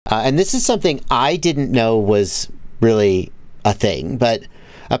And this is something I didn't know was really a thing, but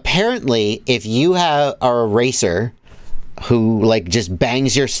apparently if you are a racer who like just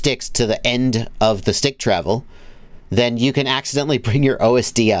bangs your sticks to the end of the stick travel, then you can accidentally bring your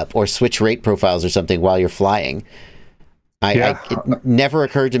OSD up or switch rate profiles or something while you're flying. It never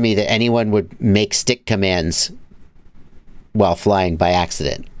occurred to me that anyone would make stick commands while flying by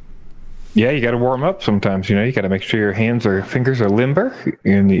accident. Yeah, you got to warm up sometimes. You know, you got to make sure your hands or fingers are limber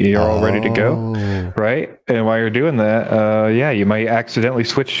and you're all ready to go, right? And while you're doing that, yeah, you might accidentally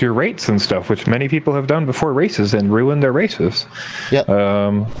switch your rates and stuff, which many people have done before races and ruined their races. Yep.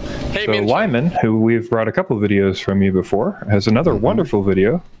 Hey, so Lyman, who we've brought a couple of videos from you before, has another wonderful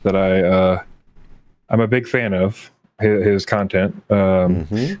video that I'm a big fan of. His content,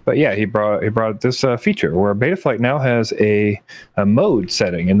 but yeah, he brought this feature where Betaflight now has a mode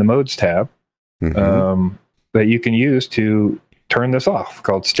setting in the modes tab that you can use to turn this off,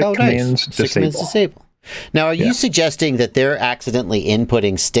 called stick commands disable. Now, are you suggesting that they're accidentally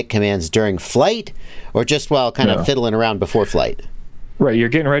inputting stick commands during flight, or just while kind of fiddling around before flight? Right, you're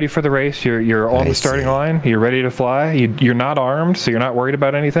getting ready for the race. You're on the starting line. You're ready to fly. You're not armed, so you're not worried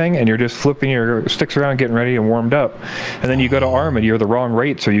about anything, and you're just flipping your sticks around, getting ready and warmed up. And then you go to arm, and you're the wrong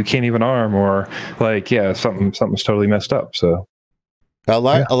rate, so you can't even arm, or like, something's totally messed up. So a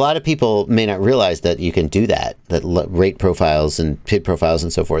lot of people may not realize that you can do that. That rate profiles and PID profiles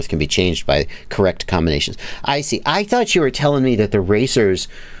and so forth can be changed by correct combinations. I see. I thought you were telling me that the racers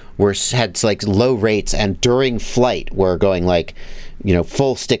had like low rates, and during flight were going like, you know,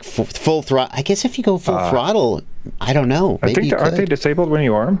 full stick, full throttle. I guess if you go full throttle, I don't know. Maybe aren't they disabled when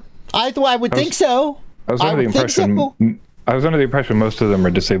you arm? I would think so. I was under the impression most of them are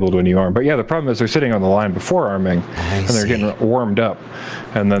disabled when you arm. But yeah, the problem is they're sitting on the line before arming, and they're getting warmed up,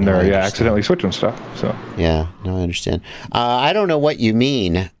 and then they're accidentally switching stuff. So yeah, no, I understand. I don't know what you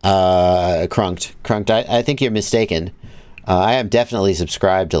mean, Crunked. I think you're mistaken. I am definitely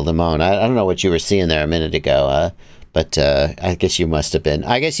subscribed to Limon. I don't know what you were seeing there a minute ago. But I guess you must have been.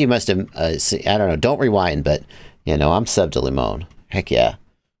 I guess you must have. I don't know. Don't rewind. But you know, I'm sub to Limon. Heck yeah.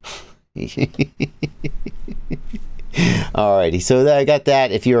 Alrighty. So I got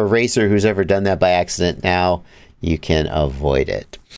that. If you're a racer who's ever done that by accident, now you can avoid it.